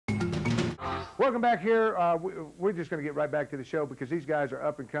Welcome back here. We're just going to get right back to the show because these guys are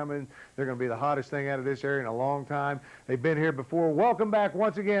up and coming. They're going to be the hottest thing out of this area in a long time. They've been here before. Welcome back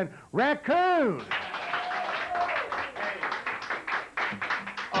once again, Raccoon.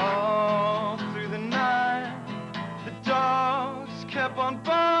 All through the night, the dogs kept on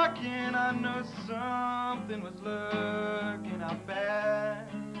barking. I know something was lurking out back.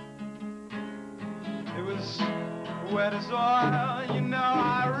 It was wet as oil, you know,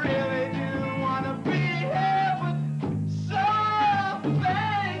 I really didn't want to be here, but something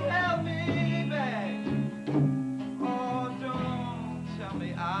held me back. Oh, don't tell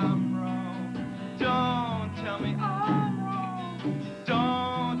me I'm wrong. Don't tell me I'm wrong.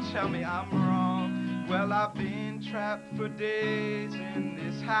 Don't tell me I'm wrong. Well, I've been trapped for days in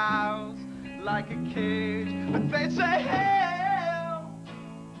this house like a cage, but they say hell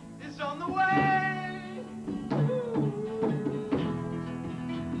is on the way.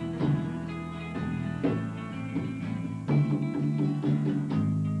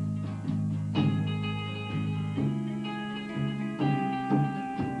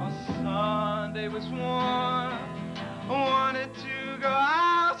 Sunday was warm, I wanted to go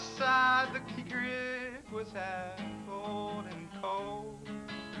outside. The creek was half full and cold,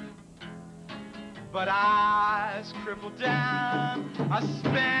 but eyes crippled down. I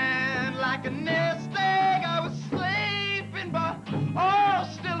spent like a nest egg. I was sleeping, but oh,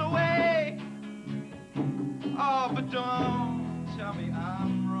 still awake. Oh, but don't tell me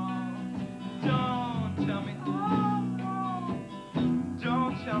I'm wrong. Don't tell me I'm wrong.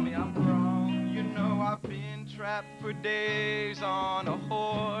 Don't tell me I'm wrong. You know I've been trapped for days on a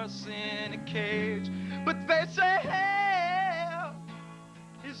horse in a cage, but they say hell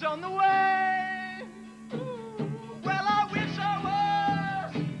is on the way. Well, I wish I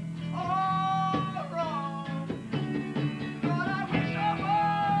was all wrong. Lord, I wish I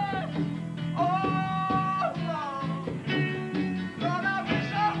was all wrong. Lord, I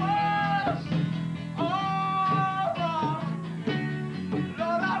wish I was all wrong.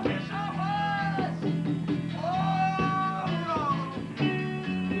 Lord, I wish I was all wrong.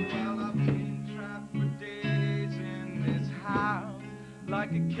 Well, I've been trapped for days in this house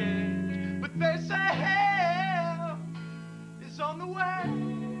like a cage, but they say hell is on the way.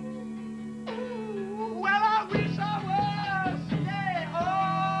 Well, I wish I was, yeah,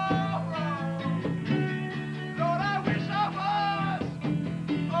 all wrong. Lord, I wish I was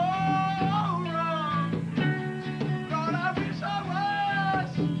all wrong. Lord, I wish I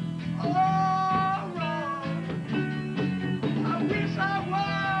was all wrong. I wish I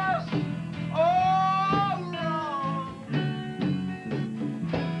was all wrong.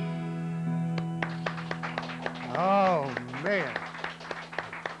 Oh, man.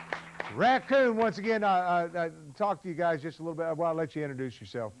 Raccoon, once again, talk to you guys just a little bit. Well, I'll let you introduce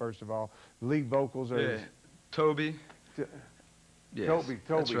yourself, first of all. Lead vocals are... Yeah, Toby. Yes, Toby.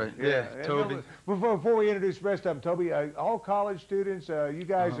 that's right. Yeah, Toby. Before we introduce the rest of them, Toby, all college students, you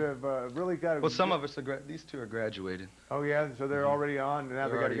guys have really got to... Well, some of us are, these two are graduated. Oh, yeah? So they're already on, and now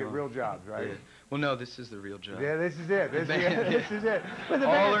they got to get real jobs, right? Yeah. Well, no, this is the real job. Yeah, this is it. This is it.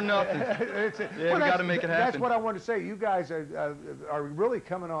 All or nothing. Yeah, we got to make it happen. That's what I wanted to say. You guys are really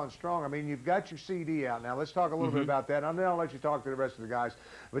coming on strong. I mean, you've got your CD out now. Let's talk a little bit about that, and then I'll let you talk to the rest of the guys.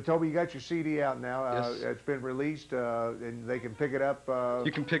 But, Toby, you got your CD out now. Yes. It's been released, and they can pick it up.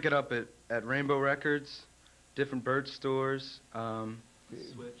 You can pick it up at Rainbow Records, different Bird stores.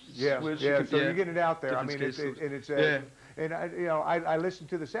 Switch. Yeah, so you're getting it out there. I mean, and I listened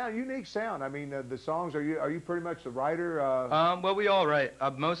to the sound, unique sound. I mean, the songs. Are you pretty much the writer? Well, we all write.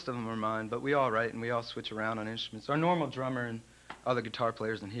 Most of them are mine, but we all write and we all switch around on instruments. Our normal drummer and other guitar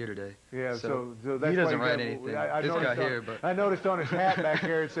players in here today. Yeah, so that's he doesn't write anything. This guy here, but I noticed on his hat back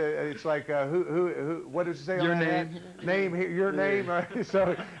there, it's like who? What does it say your on name? Hat? Name here, your name.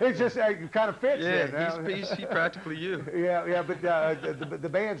 So it's just it kind of fits. Yeah, he's practically you. Yeah, but the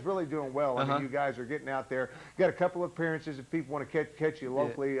band's really doing well. I mean, you guys are getting out there. You got a couple of appearances. If people want to catch you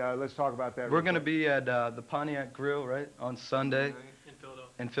locally, let's talk about that. We're going to be at the Pontiac Grill, right, on Sunday.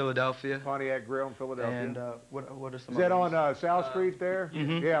 In Philadelphia. Pontiac Grill in Philadelphia. And what are some? Is that on South Street there?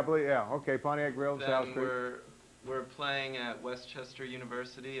 Yeah, I believe. Yeah. Okay, Pontiac Grill in South Street. We're playing at Westchester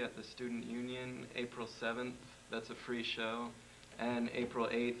University at the Student Union April 7th. That's a free show. And April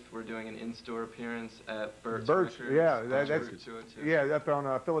 8th, we're doing an in-store appearance at Burt's Records. Yeah, that's up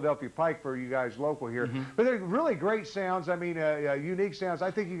on Philadelphia Pike for you guys local here. But they're really great sounds. I mean, unique sounds.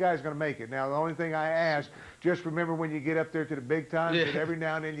 I think you guys are going to make it. Now, the only thing I ask, just remember when you get up there to the big times, that every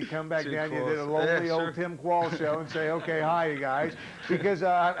now and then you come back down, you did a lonely old Tim Qualls show and say, okay, hi, you guys. Because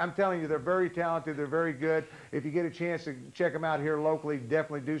I'm telling you, they're very talented, they're very good, if you get a chance to check them out here locally,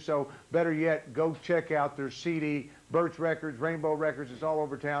 definitely do so. Better yet, go check out their CD, Birch Records, Rainbow Records. It's all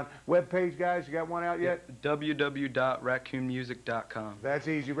over town. Web page, guys, you got one out yet? www.raccoonmusic.com. That's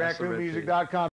easy, raccoonmusic.com.